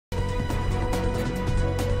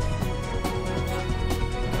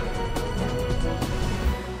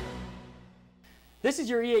This is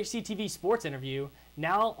your EHC-TV sports interview,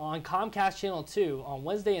 now on Comcast Channel 2 on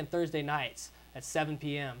Wednesday and Thursday nights at 7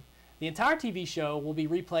 p.m. The entire TV show will be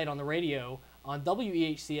replayed on the radio on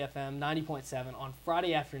WEHC-FM 90.7 on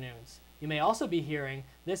Friday afternoons. You may also be hearing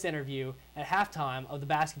this interview at halftime of the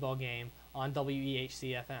basketball game on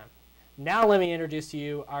WEHC-FM. Now let me introduce to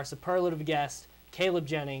you our superlative guest, Caleb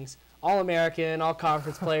Jennings, All-American,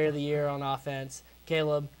 All-Conference Player of the Year on offense.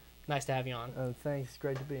 Caleb, nice to have you on. Thanks.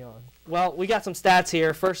 Great to be on. Well, we got some stats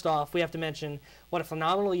here. First off, we have to mention what a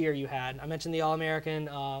phenomenal year you had. I mentioned the All-American.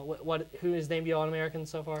 Who has named you All-American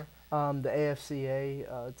so far? The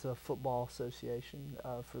AFCA, it's a football association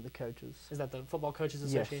for the coaches. Is that the Football Coaches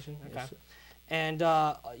Association? Yes. Okay. Yes, sir. And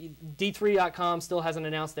D3.com still hasn't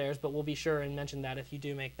announced theirs, but we'll be sure and mention that if you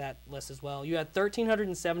do make that list as well. You had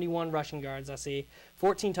 1,371 rushing yards, I see,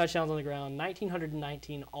 14 touchdowns on the ground,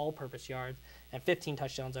 1,919 all-purpose yards, and 15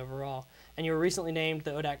 touchdowns overall. And you were recently named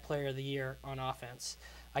the ODAC Player of the Year on offense.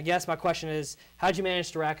 I guess my question is, how'd you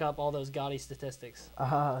manage to rack up all those gaudy statistics?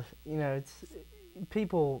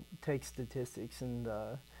 People take statistics and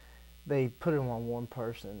they put them on one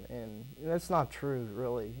person, and that's not true,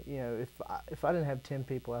 really. If I didn't have 10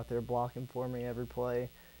 people out there blocking for me every play,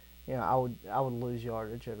 I would lose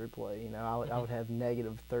yardage every play. I would have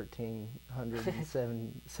negative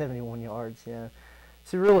 1,371 yards. So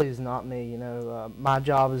it really is not me. My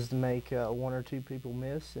job is to make one or two people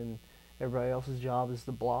miss, and everybody else's job is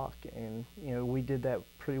to block. And we did that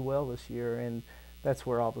pretty well this year, and that's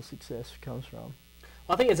where all the success comes from.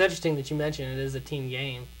 Well, I think it's interesting that you mentioned it is a team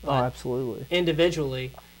game. Oh, absolutely.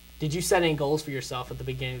 Individually, did you set any goals for yourself at the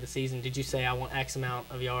beginning of the season? Did you say, I want X amount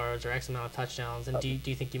of yards or X amount of touchdowns? And do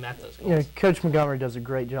you think you met those goals? Coach Montgomery does a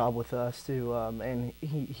great job with us, too, and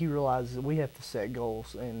he realizes that we have to set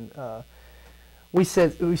goals. And I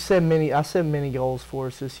set many goals for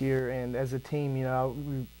us this year, and as a team,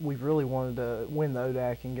 we really wanted to win the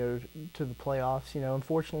ODAC and go to the playoffs.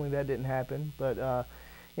 Unfortunately, that didn't happen, but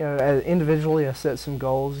individually, I set some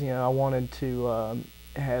goals. I wanted to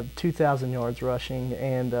have 2,000 yards rushing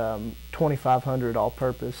and 2,500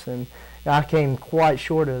 all-purpose, and I came quite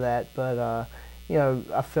short of that. But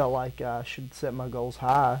I felt like I should set my goals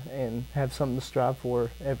high and have something to strive for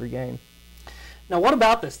every game. Now, what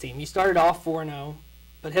about this team? You started off 4-0,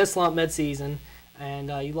 but hit a slump midseason, and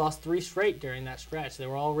you lost 3 straight during that stretch. They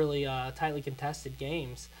were all really tightly contested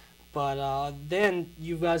games. But then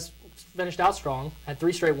you guys finished out strong, had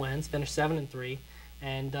 3 straight wins, finished 7-3,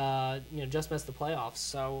 and just missed the playoffs.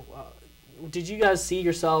 So, did you guys see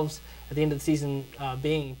yourselves at the end of the season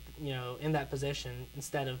being in that position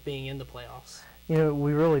instead of being in the playoffs?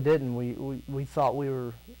 We really didn't. We thought we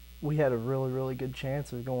had a really good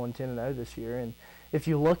chance of going 10-0 this year, and if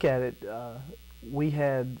you look at it, we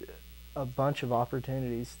had a bunch of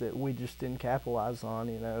opportunities that we just didn't capitalize on.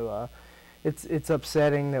 It's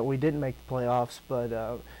upsetting that we didn't make the playoffs,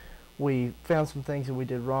 but we found some things that we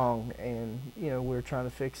did wrong, and we're trying to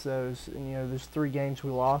fix those. And there's 3 games we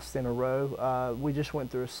lost in a row. We just went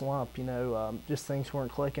through a slump. Just things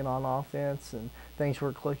weren't clicking on offense, and things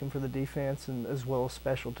weren't clicking for the defense, and as well as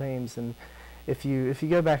special teams. And if you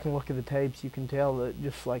go back and look at the tapes, you can tell that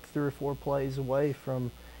just like 3 or 4 plays away from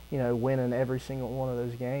winning every single one of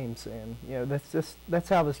those games. And that's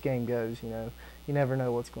how this game goes. You never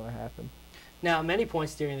know what's going to happen. Now, at many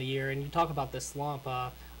points during the year, and you talk about this slump,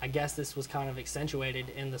 I guess this was kind of accentuated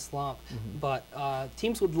in the slump, but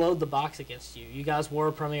teams would load the box against you. You guys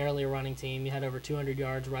were primarily a running team. You had over 200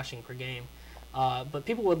 yards rushing per game. But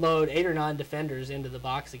people would load 8 or 9 defenders into the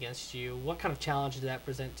box against you. What kind of challenge did that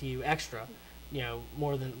present to you extra,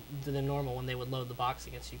 more than normal when they would load the box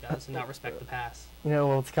against you guys and not respect the pass?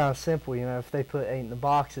 Well, it's kind of simple. If they put 8 in the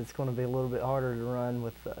box, it's going to be a little bit harder to run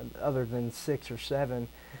with other than 6 or 7.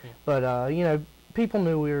 But, people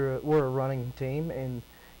knew we're a running team, and,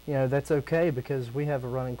 that's okay because we have a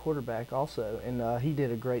running quarterback also, and he did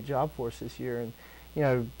a great job for us this year.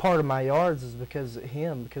 And, part of my yards is because of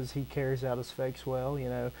him, because he carries out his fakes well,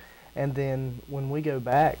 and then when we go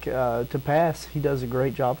back to pass, he does a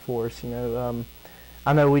great job for us.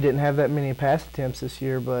 I know we didn't have that many pass attempts this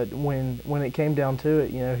year, but when it came down to it,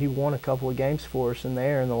 he won a couple of games for us in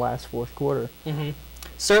the last 4th quarter.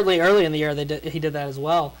 Certainly early in the year he did that as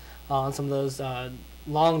well on some of those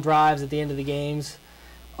long drives at the end of the games.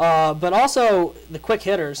 But also the quick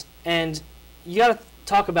hitters. And you got to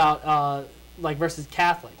talk about like versus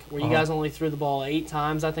Catholic, where you guys only threw the ball 8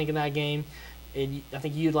 times, I think, in that game. And I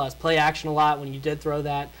think you utilized play action a lot when you did throw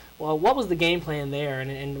that. Well, what was the game plan there,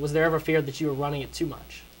 and was there ever fear that you were running it too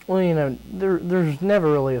much? Well, there's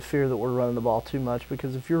never really a fear that we're running the ball too much,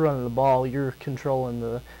 because if you're running the ball, you're controlling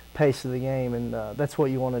the pace of the game, and that's what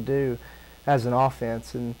you want to do as an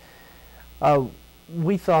offense. And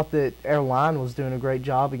we thought that our line was doing a great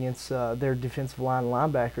job against their defensive line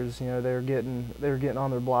linebackers. You know, they were getting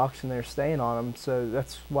on their blocks and they're staying on them. So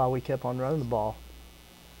that's why we kept on running the ball.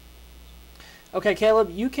 Okay, Caleb,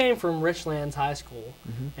 you came from Richlands High School,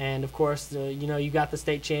 and of course, you know, you got the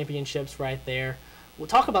state championships right there. We'll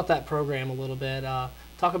talk about that program a little bit.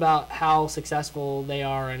 Talk about how successful they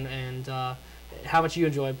are and how much you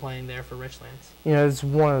enjoyed playing there for Richlands. You know, it's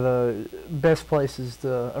one of the best places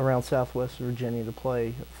around Southwest Virginia to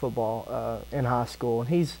play football in high school. And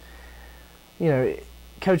he's, you know,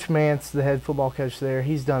 Coach Mance, the head football coach there,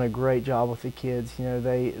 he's done a great job with the kids. You know,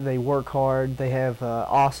 they work hard. They have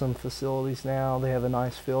awesome facilities now. They have a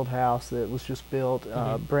nice field house that was just built,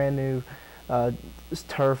 brand new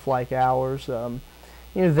turf like ours.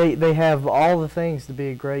 You know, they have all the things to be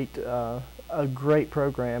a great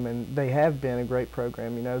program, and they have been a great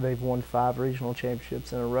program. You know, they've won 5 regional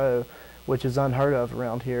championships in a row, which is unheard of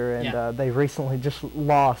around here. And they recently just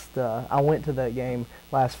lost. I went to that game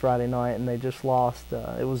last Friday night, and they just lost.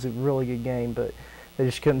 It was a really good game, but they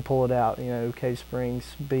just couldn't pull it out. You know, Cave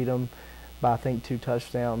Springs beat them by, I think, 2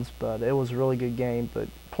 touchdowns, but it was a really good game. But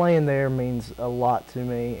playing there means a lot to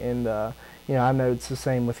me, and you know, I know it's the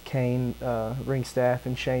same with Kane Ringstaff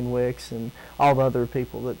and Shane Wicks and all the other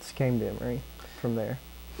people that came to Emory from there.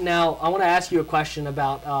 Now, I want to ask you a question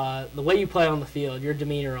about the way you play on the field, your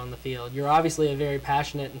demeanor on the field. You're obviously a very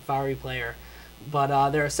passionate and fiery player, but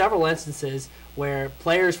there are several instances where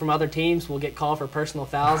players from other teams will get called for personal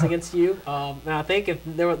fouls against you. And I think if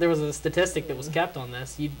there was a statistic that was kept on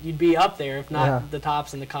this, you'd be up there, if not the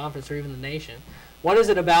tops in the conference or even the nation. What is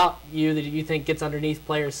it about you that you think gets underneath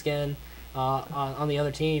players' skin on the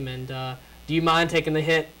other team, and do you mind taking the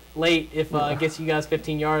hit late if it gets you guys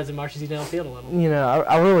 15 yards and marches you downfield a little? You know,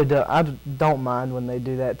 I really don't. I don't mind when they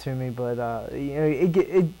do that to me, but you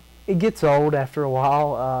know, it gets old after a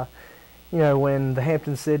while. You know, when the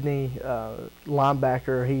Hampton-Sydney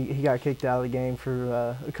linebacker, he got kicked out of the game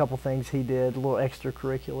for a couple things he did, little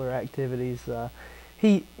extracurricular activities.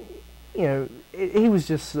 You know, he was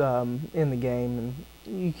just in the game, and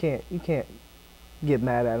you can't get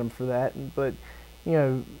mad at him for that. But you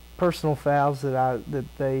know, personal fouls that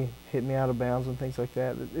they hit me out of bounds and things like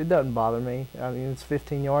that, it doesn't bother me. I mean, it's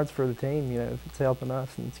 15 yards for the team. You know, if it's helping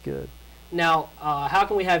us, and it's good. Now, how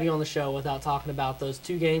can we have you on the show without talking about those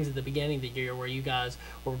 2 games at the beginning of the year where you guys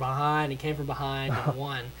were behind and came from behind and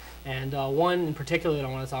won? And one in particular that I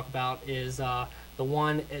want to talk about is the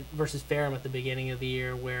one versus Ferrum at the beginning of the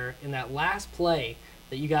year, where in that last play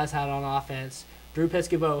that you guys had on offense, Drew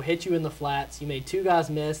Piscopo hit you in the flats. You made 2 guys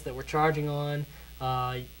miss that were charging on.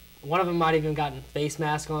 One of them might have even gotten face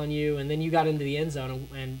mask on you, and then you got into the end zone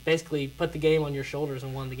and basically put the game on your shoulders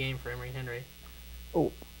and won the game for Emory Henry.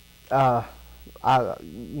 Oh,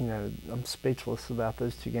 you know, I'm speechless about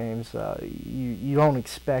those 2 games. You don't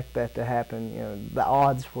expect that to happen. You know, the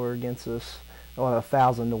odds were against us,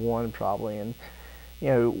 1,000 to 1 probably, and you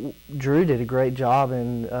know, Drew did a great job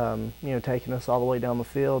in you know, taking us all the way down the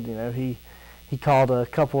field. You know, he called a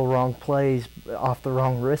couple of wrong plays off the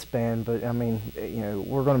wrong wristband, but I mean, you know,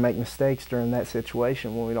 we're going to make mistakes during that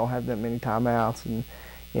situation when we don't have that many timeouts, and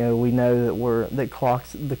you know, we know that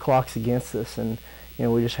the clock's against us, and you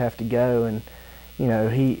know, we just have to go. And you know,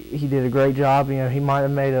 he did a great job. You know, he might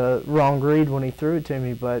have made a wrong read when he threw it to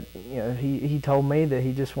me, but you know, he told me that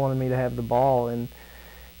he just wanted me to have the ball, and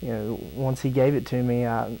you know, once he gave it to me,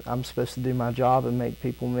 I'm supposed to do my job and make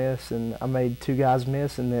people miss, and I made 2 guys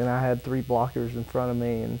miss, and then I had 3 blockers in front of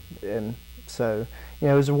me, and so you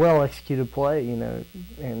know, it was a well executed play, you know,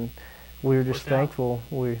 and we were just thankful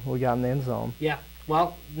we got in the end zone. Yeah.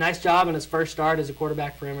 Well, nice job in his first start as a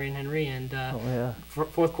quarterback for Emory Henry, and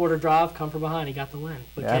fourth quarter drive, come from behind, he got the win.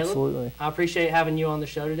 But Caleb, absolutely. I appreciate having you on the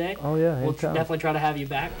show today. Oh yeah, we'll definitely try to have you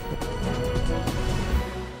back.